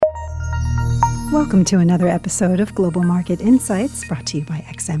Welcome to another episode of Global Market Insights, brought to you by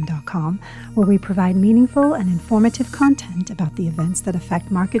XM.com, where we provide meaningful and informative content about the events that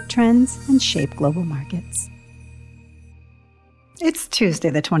affect market trends and shape global markets. It's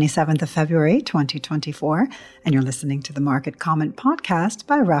Tuesday, the 27th of February, 2024, and you're listening to the Market Comment Podcast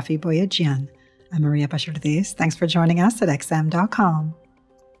by Rafi Boyadjian. I'm Maria Bashardis. Thanks for joining us at XM.com.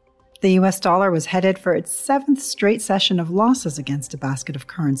 The U.S. dollar was headed for its seventh straight session of losses against a basket of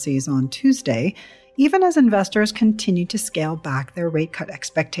currencies on Tuesday, even as investors continue to scale back their rate cut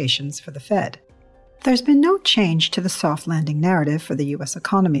expectations for the Fed. There's been no change to the soft landing narrative for the U.S.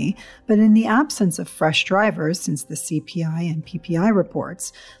 economy, but in the absence of fresh drivers since the CPI and PPI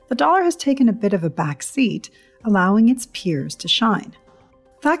reports, the dollar has taken a bit of a back seat, allowing its peers to shine.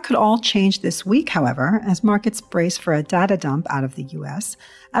 That could all change this week, however, as markets brace for a data dump out of the U.S.,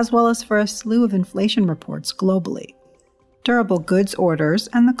 as well as for a slew of inflation reports globally. Durable goods orders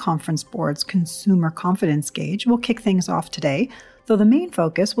and the Conference Board's Consumer Confidence Gauge will kick things off today, though the main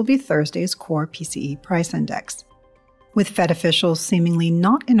focus will be Thursday's core PCE price index. With Fed officials seemingly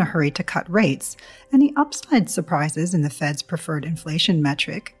not in a hurry to cut rates, any upside surprises in the Fed's preferred inflation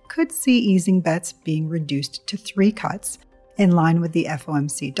metric could see easing bets being reduced to 3 cuts, in line with the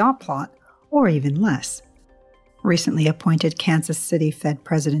FOMC dot plot, or even less. Recently appointed Kansas City Fed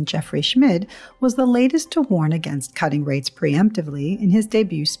President Jeffrey Schmid was the latest to warn against cutting rates preemptively in his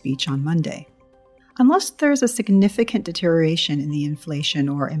debut speech on Monday. Unless there's a significant deterioration in the inflation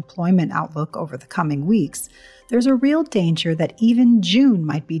or employment outlook over the coming weeks, there's a real danger that even June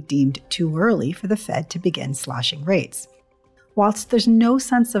might be deemed too early for the Fed to begin slashing rates. Whilst there's no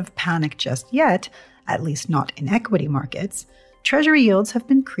sense of panic just yet, at least not in equity markets, Treasury yields have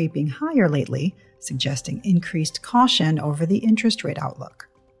been creeping higher lately, suggesting increased caution over the interest rate outlook.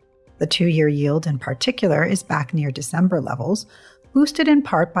 The 2-year yield in particular is back near December levels, boosted in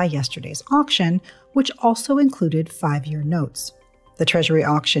part by yesterday's auction, which also included 5-year notes. The Treasury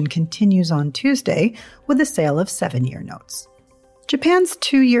auction continues on Tuesday with the sale of 7-year notes. Japan's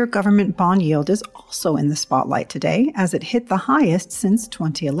 2-year government bond yield is also in the spotlight today as it hit the highest since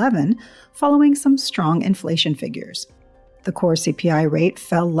 2011, following some strong inflation figures. The core CPI rate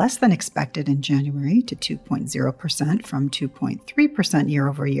fell less than expected in January to 2.0% from 2.3% year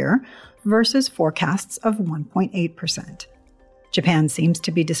over year, versus forecasts of 1.8%. Japan seems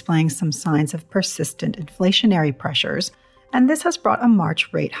to be displaying some signs of persistent inflationary pressures, and this has brought a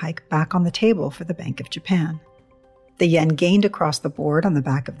March rate hike back on the table for the Bank of Japan. The yen gained across the board on the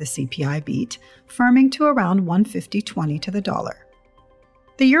back of the CPI beat, firming to around 150.20 to the dollar.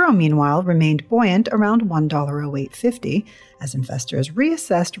 The euro, meanwhile, remained buoyant around $1.0850 as investors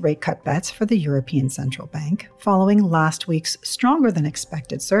reassessed rate cut bets for the European Central Bank following last week's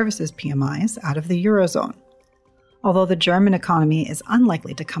stronger-than-expected services PMIs out of the Eurozone. Although the German economy is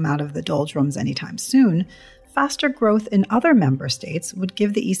unlikely to come out of the doldrums anytime soon, faster growth in other member states would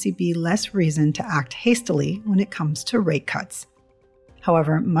give the ECB less reason to act hastily when it comes to rate cuts.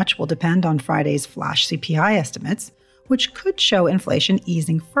 However, much will depend on Friday's flash CPI estimates, which could show inflation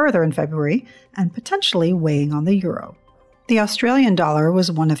easing further in February and potentially weighing on the euro. The Australian dollar was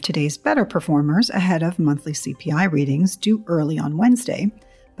one of today's better performers ahead of monthly CPI readings due early on Wednesday,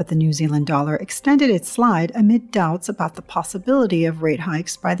 but the New Zealand dollar extended its slide amid doubts about the possibility of rate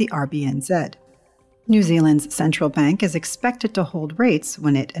hikes by the RBNZ. New Zealand's central bank is expected to hold rates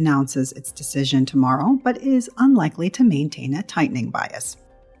when it announces its decision tomorrow, but is unlikely to maintain a tightening bias.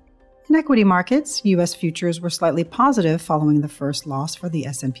 In equity markets, U.S. futures were slightly positive following the first loss for the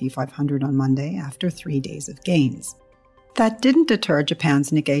S&P 500 on Monday after 3 days of gains. That didn't deter Japan's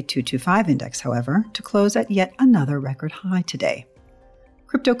Nikkei 225 index, however, to close at yet another record high today.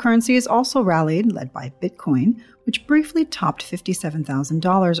 Cryptocurrencies also rallied, led by Bitcoin, which briefly topped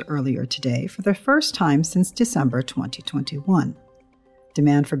 $57,000 earlier today for the first time since December 2021.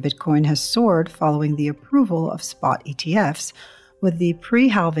 Demand for Bitcoin has soared following the approval of spot ETFs, with the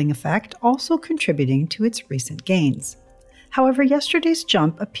pre-halving effect also contributing to its recent gains. However, yesterday's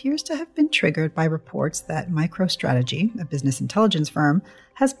jump appears to have been triggered by reports that MicroStrategy, a business intelligence firm,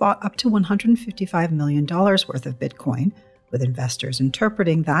 has bought up to $155 million worth of Bitcoin, with investors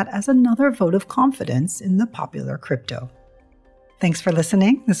interpreting that as another vote of confidence in the popular crypto. Thanks for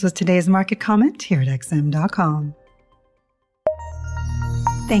listening. This was today's market comment here at XM.com.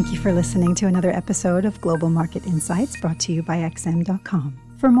 Thank you for listening to another episode of Global Market Insights brought to you by XM.com.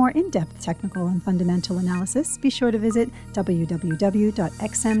 For more in-depth technical and fundamental analysis, be sure to visit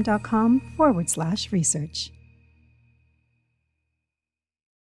www.xm.com/research.